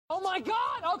Oh my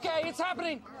God! Okay, it's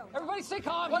happening. Everybody stay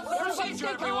calm. What's the procedure,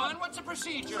 everyone? What's the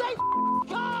procedure? Stay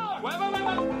calm! Wait.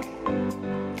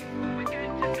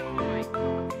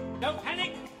 Don't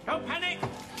panic! Don't panic!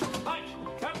 Right,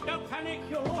 don't panic,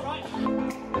 you're all right.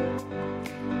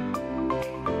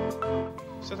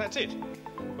 So that's it?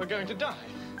 We're going to die?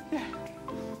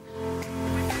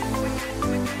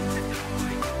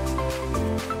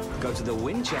 Go to the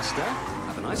Winchester,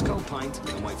 have a nice cold pint,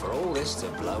 and wait for all this to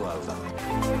blow over.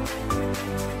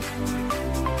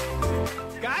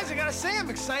 Guys, I gotta say, I'm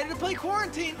excited to play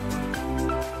Quarantine.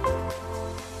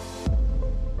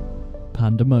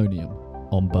 Pandemonium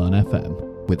on Burn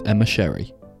FM with Emma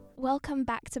Sherry. Welcome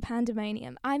back to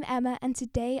Pandemonium. I'm Emma, and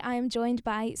today I am joined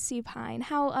by Supine.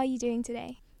 How are you doing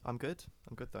today? I'm good,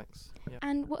 thanks. Yeah.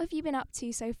 And what have you been up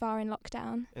to so far in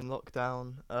lockdown? In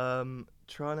lockdown,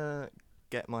 trying to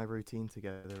get my routine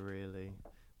together, really,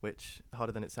 which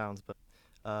harder than it sounds, but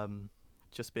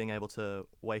just being able to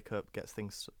wake up, get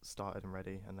things started and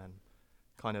ready, and then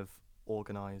kind of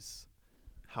organise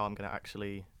how I'm going to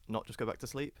actually not just go back to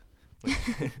sleep, which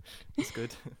is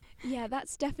good. Yeah,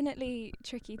 that's definitely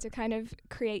tricky to kind of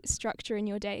create structure in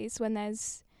your days when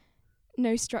there's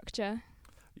no structure.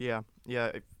 Yeah,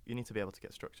 you need to be able to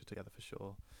get structure together for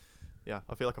sure. Yeah,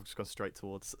 I feel like I've just gone straight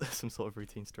towards some sort of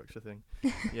routine structure thing.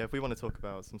 Yeah, if we want to talk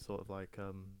about some sort of like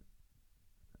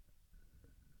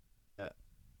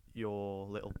your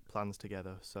little plans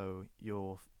together, so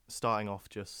you're starting off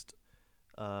just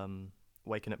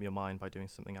waking up your mind by doing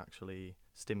something actually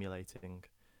stimulating,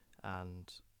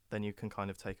 and then you can kind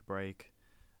of take a break,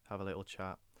 have a little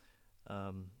chat.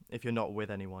 If you're not with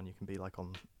anyone, you can be like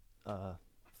on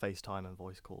FaceTime and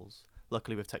voice calls.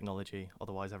 Luckily with technology,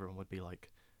 otherwise everyone would be like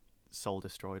soul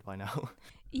destroyed by now.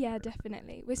 Yeah,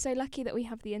 definitely. We're so lucky that we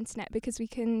have the internet because we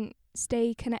can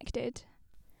stay connected.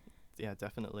 Yeah,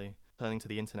 definitely. Turning to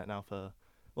the internet now for,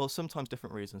 well, sometimes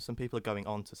different reasons. Some people are going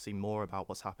on to see more about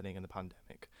what's happening in the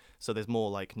pandemic. So there's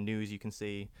more like news you can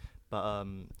see. But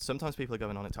sometimes people are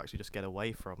going on it to actually just get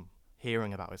away from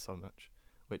hearing about it so much,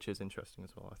 which is interesting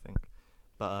as well, I think.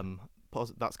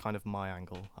 But that's kind of my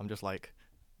angle. I'm just like,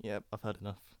 yeah, I've heard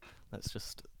enough.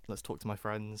 Let's talk to my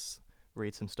friends,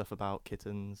 read some stuff about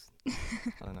kittens.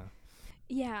 I don't know.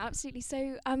 Yeah, absolutely.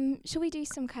 So shall we do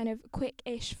some kind of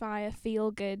quick-ish fire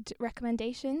feel-good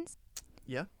recommendations?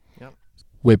 Yeah.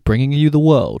 We're bringing you the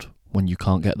world when you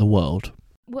can't get the world.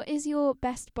 What is your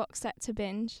best box set to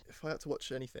binge? If I had to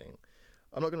watch anything,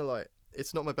 I'm not going to lie,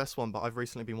 it's not my best one, but I've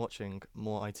recently been watching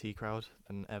more IT Crowd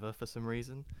than ever for some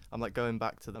reason. I'm like going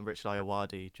back to the Richard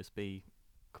Ayoade, just be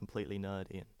completely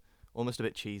nerdy and almost a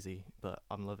bit cheesy, but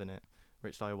I'm loving it.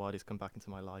 Richard Ayoade's come back into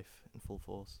my life in full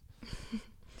force.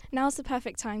 Now's the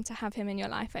perfect time to have him in your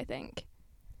life, I think.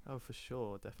 Oh, for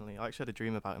sure, definitely. I actually had a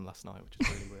dream about him last night, which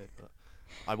is really weird, but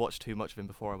I watched too much of him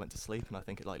before I went to sleep, and I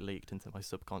think it like leaked into my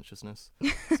subconsciousness,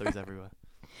 so he's everywhere.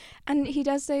 And he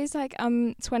does those like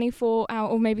 24-hour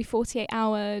or maybe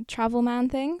 48-hour travel man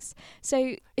things.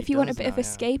 So if you want a bit of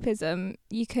escapism,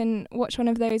 you can watch one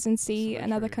of those and see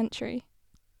another country.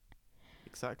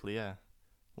 Exactly, yeah.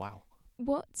 Wow.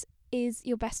 What is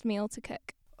your best meal to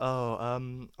cook?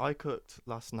 Oh, I cooked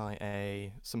last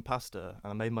night some pasta,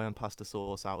 and I made my own pasta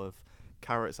sauce out of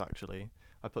carrots, actually.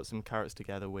 I put some carrots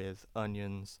together with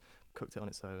onions, cooked it on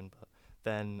its own, but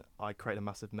then I created a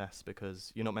massive mess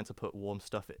because you're not meant to put warm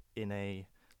stuff in a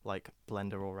like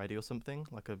blender already or something,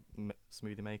 like a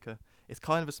smoothie maker. It's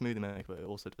kind of a smoothie maker, but it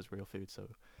also does real food.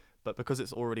 But because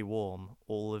it's already warm,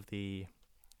 all of the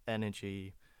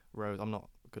energy rose. I'm not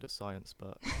good at science,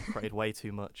 but created way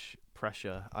too much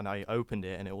pressure, and I opened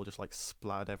it and it all just like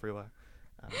splattered everywhere,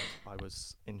 and I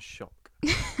was in shock.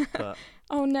 But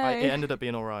oh no, it ended up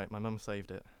being all right. My mum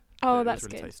saved it. Oh, that's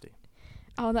really good. Tasty.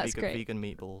 Oh, that's great. Vegan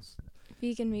meatballs.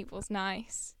 Vegan meatballs,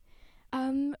 nice.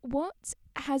 What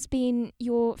has been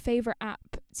your favourite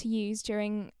app to use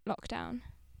during lockdown?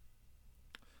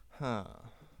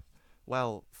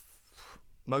 Well,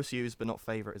 most used but not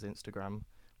favourite is Instagram,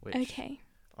 which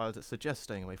I would suggest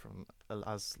staying away from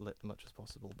as much as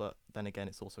possible. But then again,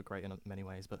 it's also great in many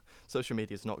ways. But social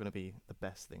media is not going to be the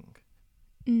best thing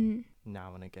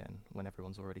now and again when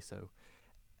everyone's already so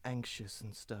anxious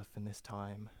and stuff in this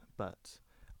time. But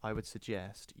I would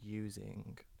suggest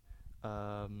using,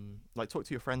 like, talk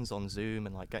to your friends on Zoom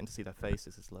and, like, getting to see their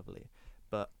faces is lovely.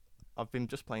 But I've been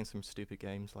just playing some stupid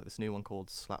games, like this new one called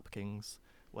Slap Kings,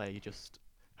 where you just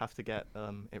have to get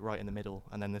it right in the middle,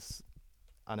 and then this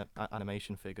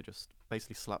animation figure just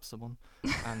basically slaps someone.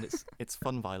 And it's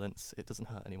fun violence. It doesn't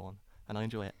hurt anyone, and I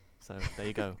enjoy it. So there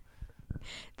you go.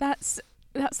 That's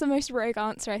the most rogue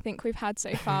answer I think we've had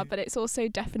so far, but it's also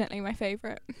definitely my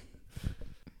favourite.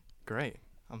 Great.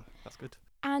 That's good.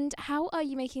 And how are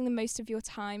you making the most of your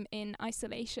time in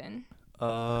isolation?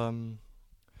 I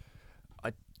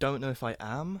don't know if I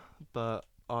am, but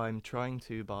I'm trying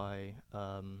to by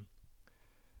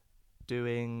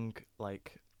doing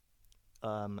like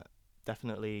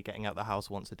definitely getting out the house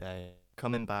once a day,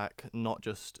 coming back, not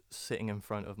just sitting in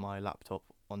front of my laptop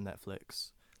on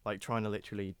Netflix, like trying to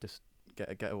literally just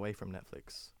get away from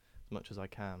Netflix as much as I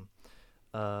can,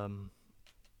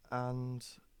 and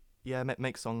yeah,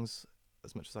 make songs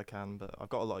as much as I can. But I've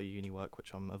got a lot of uni work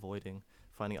which I'm avoiding,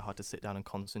 finding it hard to sit down and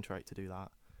concentrate to do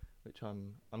that, which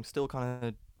I'm still kind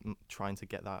of trying to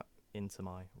get that into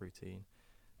my routine.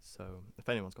 So if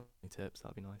anyone's got any tips,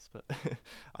 that'd be nice. But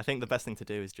I think the best thing to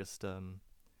do is just,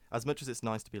 as much as it's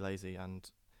nice to be lazy, and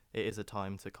it is a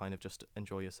time to kind of just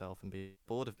enjoy yourself and be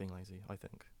bored of being lazy, I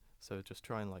think. So just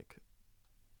try and like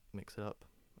mix it up,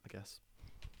 I guess.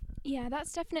 Yeah,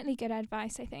 that's definitely good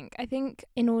advice, I think. I think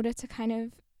in order to kind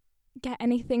of get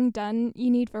anything done,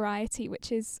 you need variety,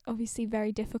 which is obviously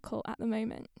very difficult at the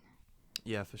moment.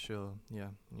 Yeah, for sure. Yeah,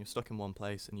 and you're stuck in one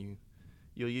place, and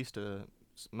you're used to.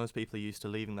 Most people are used to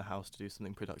leaving the house to do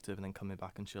something productive and then coming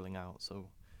back and chilling out. So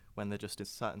when they're just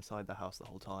sat inside the house the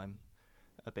whole time,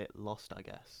 a bit lost, I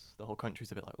guess. The whole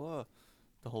country's a bit like, whoa,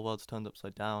 the whole world's turned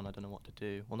upside down. I don't know what to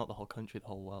do. Well, not the whole country, the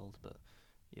whole world, but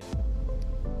yeah.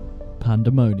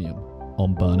 Pandemonium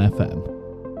on Burn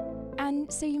FM.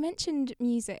 And so you mentioned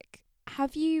music.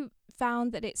 Have you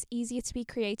found that it's easier to be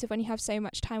creative when you have so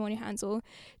much time on your hands, or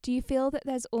do you feel that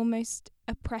there's almost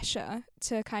a pressure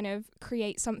to kind of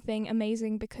create something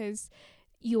amazing because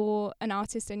you're an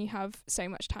artist and you have so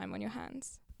much time on your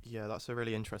hands? Yeah, that's a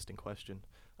really interesting question.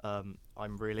 I'm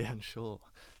really unsure.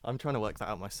 I'm trying to work that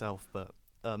out myself, but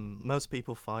most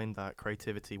people find that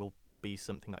creativity will be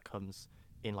something that comes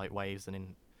in like waves,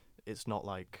 and it's not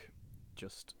like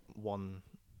just one,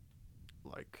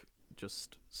 like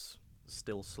just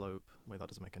still slope. Wait, that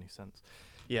doesn't make any sense.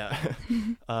 Yeah.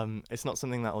 It's not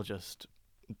something that will just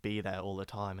be there all the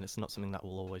time, and it's not something that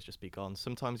will always just be gone.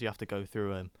 Sometimes you have to go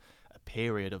through a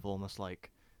period of almost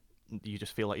like you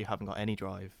just feel like you haven't got any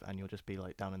drive, and you'll just be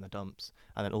like down in the dumps,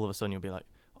 and then all of a sudden you'll be like,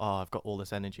 oh, I've got all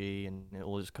this energy, and it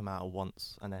will just come out at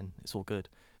once, and then it's all good.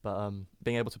 But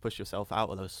being able to push yourself out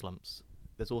of those slumps,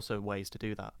 there's also ways to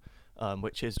do that,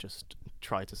 which is just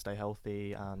try to stay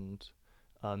healthy and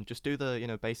just do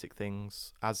the basic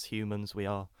things. As humans, we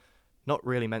are not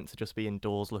really meant to just be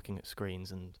indoors looking at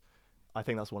screens, and I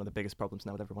think that's one of the biggest problems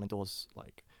now with everyone indoors.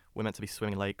 Like, we're meant to be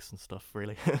swimming in lakes and stuff,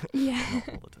 really. Yeah. Not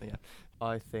all the time, yeah.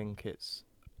 I think it's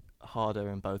harder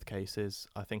in both cases.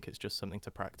 I think it's just something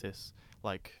to practice.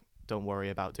 Like, don't worry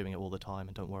about doing it all the time,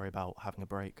 and don't worry about having a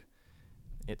break.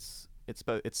 It's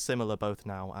similar both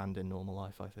now and in normal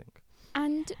life, I think.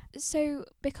 And so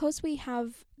because we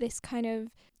have this kind of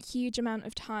huge amount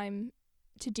of time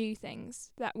to do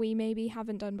things that we maybe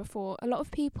haven't done before, a lot of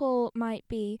people might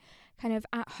be kind of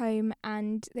at home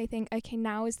and they think, okay,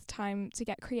 now is the time to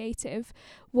get creative.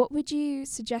 What would you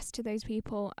suggest to those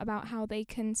people about how they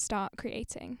can start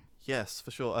creating? Yes,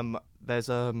 for sure. There's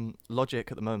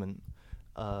Logic at the moment.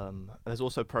 There's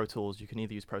also Pro Tools. You can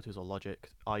either use Pro Tools or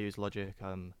Logic. I use Logic.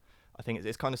 I think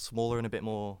it's kind of smaller and a bit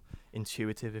more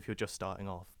intuitive if you're just starting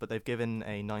off. But they've given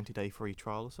a 90-day free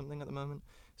trial or something at the moment.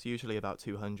 It's usually about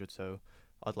 200, so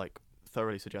I'd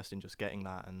thoroughly suggest just getting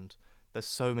that. And there's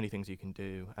so many things you can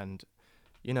do, and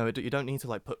you don't need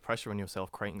to put pressure on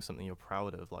yourself creating something you're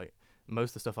proud of. Like,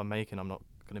 most of the stuff I'm making, I'm not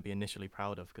going to be initially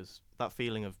proud of, because that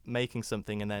feeling of making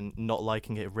something and then not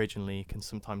liking it originally can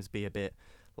sometimes be a bit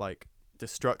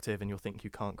destructive, and you'll think you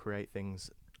can't create things.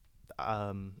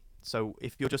 So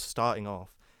if you're just starting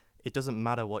off, it doesn't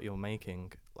matter what you're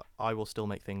making. I will still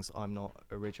make things I'm not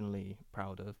originally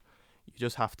proud of. You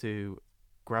just have to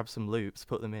grab some loops,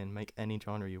 put them in, make any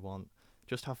genre you want.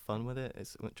 Just have fun with it.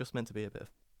 It's just meant to be a bit of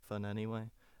fun anyway,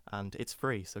 and it's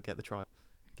free. So get the trial,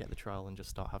 and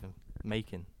just start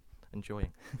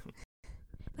enjoying.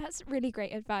 That's really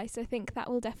great advice. I think that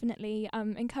will definitely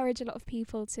encourage a lot of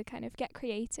people to kind of get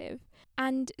creative.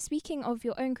 And speaking of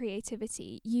your own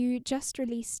creativity, you just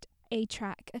released a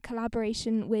track, a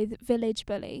collaboration with Village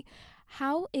Bully.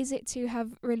 How is it to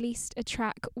have released a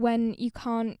track when you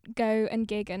can't go and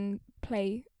gig and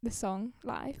play the song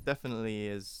live? Definitely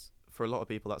is. For a lot of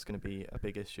people, that's going to be a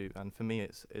big issue, and for me,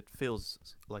 it feels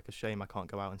like a shame I can't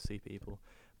go out and see people.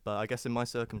 But I guess in my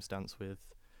circumstance, with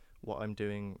what I'm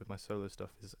doing with my solo stuff,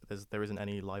 there isn't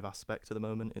any live aspect at the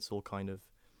moment. It's all kind of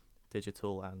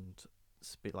digital, and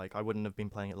I wouldn't have been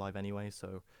playing it live anyway,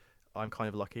 so I'm kind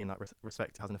of lucky in that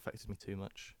respect. It hasn't affected me too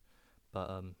much. But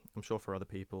I'm sure for other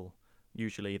people,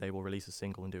 usually they will release a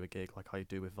single and do a gig like I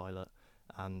do with Violet,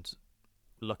 and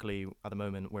luckily at the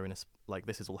moment we're in like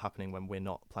this is all happening when we're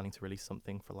not planning to release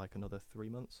something for like another 3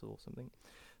 months or something.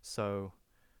 So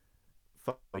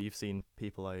you've seen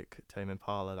people like Tame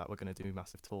Impala that were going to do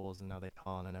massive tours and now they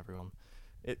can't, and everyone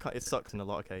it sucks in a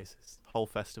lot of cases. Whole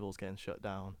festivals getting shut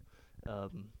down,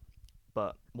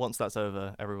 but once that's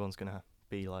over, everyone's going to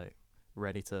be like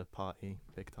ready to party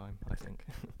big time, I think.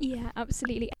 Yeah,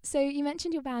 absolutely. So you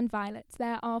mentioned your band Violets.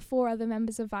 There are 4 other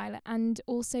members of Violet and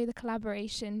also the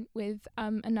collaboration with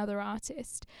another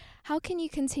artist. How can you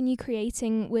continue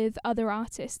creating with other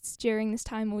artists during this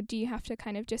time, or do you have to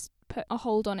kind of just put a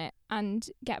hold on it and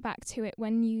get back to it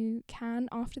when you can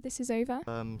after this is over?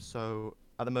 So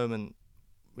at the moment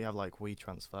we have like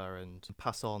WeTransfer and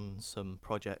pass on some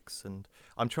projects, and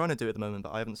I'm trying to do it at the moment,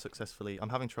 but I haven't successfully. I'm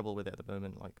having trouble with it at the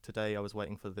moment. Like today I was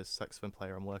waiting for this saxophone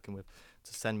player I'm working with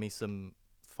to send me some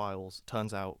files.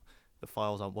 Turns out the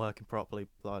files aren't working properly,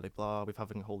 blah blah blah. We're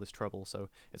having all this trouble, so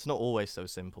it's not always so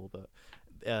simple, but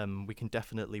we can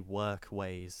definitely work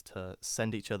ways to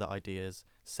send each other ideas,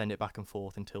 send it back and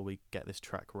forth until we get this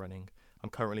track running. I'm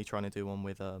currently trying to do one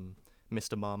with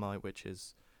Mr. Marmite, which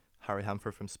is Harry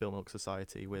Hanford from Spill Milk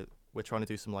Society. We're trying to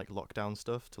do some like lockdown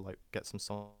stuff to like get some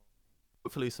songs.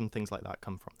 Hopefully some things like that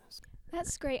come from this.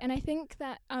 That's great, and I think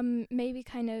that maybe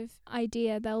kind of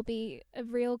idea there'll be a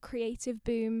real creative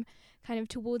boom kind of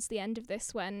towards the end of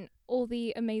this when all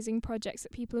the amazing projects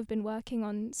that people have been working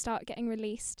on start getting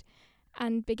released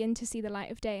and begin to see the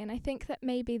light of day. And I think that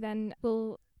maybe then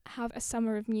we'll have a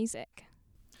summer of music.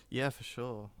 Yeah, for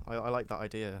sure. I like that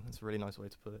idea. It's a really nice way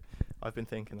to put it. I've been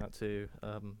thinking that too.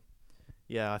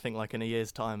 Yeah, I think like in a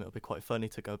year's time it'll be quite funny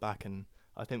to go back, and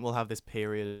I think we'll have this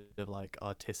period of like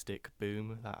artistic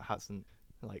boom that hasn't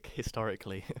like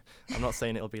historically. I'm not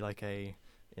saying it'll be like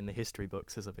in the history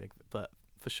books as a big, but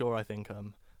for sure I think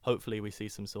hopefully we see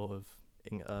some sort of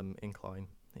incline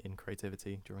in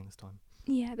creativity during this time.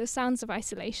 Yeah, the sounds of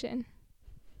isolation.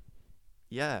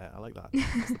 Yeah, I like that.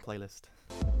 That's the playlist.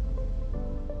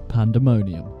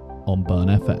 Pandemonium on Burn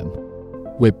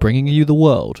FM. We're bringing you the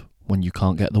world when you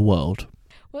can't get the world.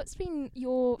 What's been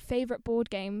your favourite board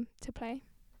game to play?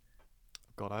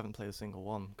 God, I haven't played a single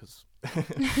one because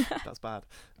that's bad.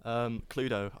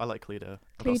 Cluedo. I like Cluedo.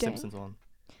 I've got a Simpsons one.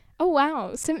 Oh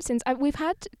wow, Simpsons. We've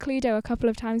had Cluedo a couple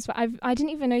of times, but I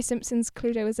didn't even know Simpsons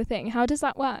Cluedo was a thing. How does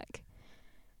that work?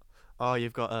 Oh,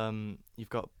 you've got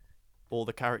all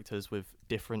the characters with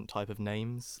different type of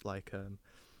names. Like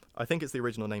I think it's the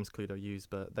original names Cluedo used,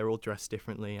 but they're all dressed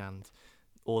differently, and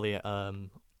all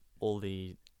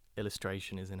the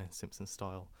illustration is in a Simpsons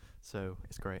style. So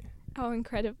it's great. Oh,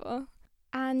 incredible.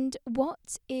 And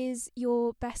what is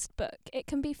your best book? It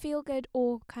can be feel good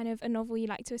or kind of a novel you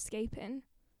like to escape in.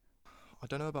 I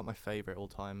don't know about my favourite all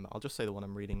time. I'll just say the one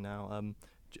I'm reading now.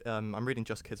 I'm reading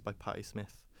Just Kids by Patti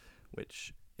Smith,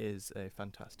 which is a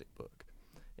fantastic book.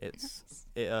 It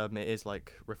is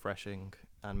like refreshing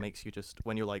and makes you just,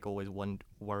 when you're like always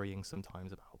worrying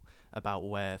sometimes about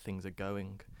where things are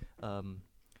going,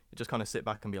 you just kind of sit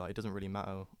back and be like, it doesn't really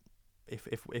matter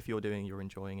if you're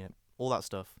enjoying it. All that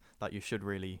stuff that you should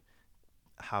really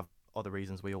have other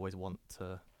reasons we always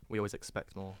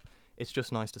expect more. It's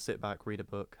just nice to sit back, read a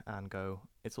book, and go,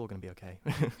 it's all going to be okay.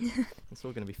 It's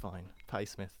all going to be fine. Patti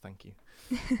Smith, thank you.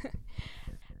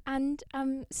 And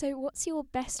so what's your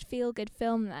best feel-good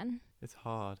film then? It's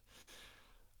hard.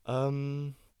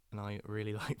 And I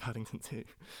really like Paddington 2.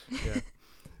 Yeah,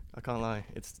 I can't lie.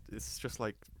 It's just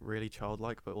like really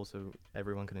childlike, but also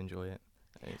everyone can enjoy it.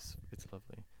 It's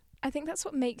lovely. I think that's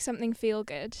what makes something feel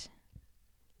good.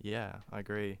 Yeah, I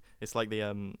agree. It's like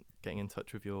the getting in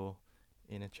touch with your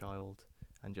inner child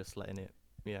and just letting it.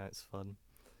 Yeah, it's fun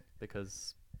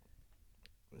because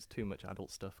there's too much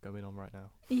adult stuff going on right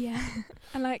now. Yeah,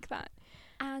 I like that.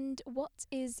 And what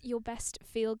is your best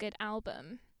feel-good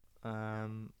album?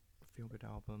 Feel-good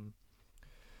album.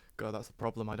 God, that's the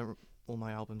problem. All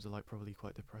my albums are like probably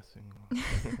quite depressing.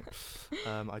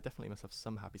 I definitely must have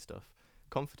some happy stuff.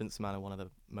 Confidence Man are one of the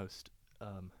most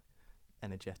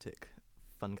energetic,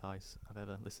 fun guys I've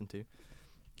ever listened to.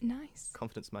 Nice.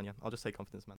 Confidence Man, yeah. I'll just say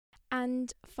Confidence Man.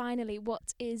 And finally,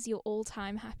 what is your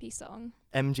all-time happy song?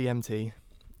 MGMT.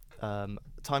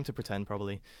 Time to Pretend,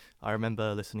 probably. I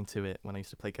remember listening to it when I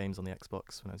used to play games on the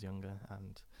Xbox when I was younger,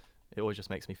 and it always just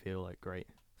makes me feel like great.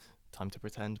 Time to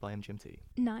Pretend by MGMT.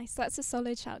 Nice. That's a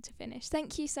solid shout to finish.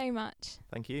 Thank you so much.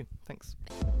 Thank you. Thanks.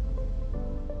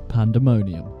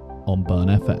 Pandemonium on Burn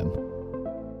FM.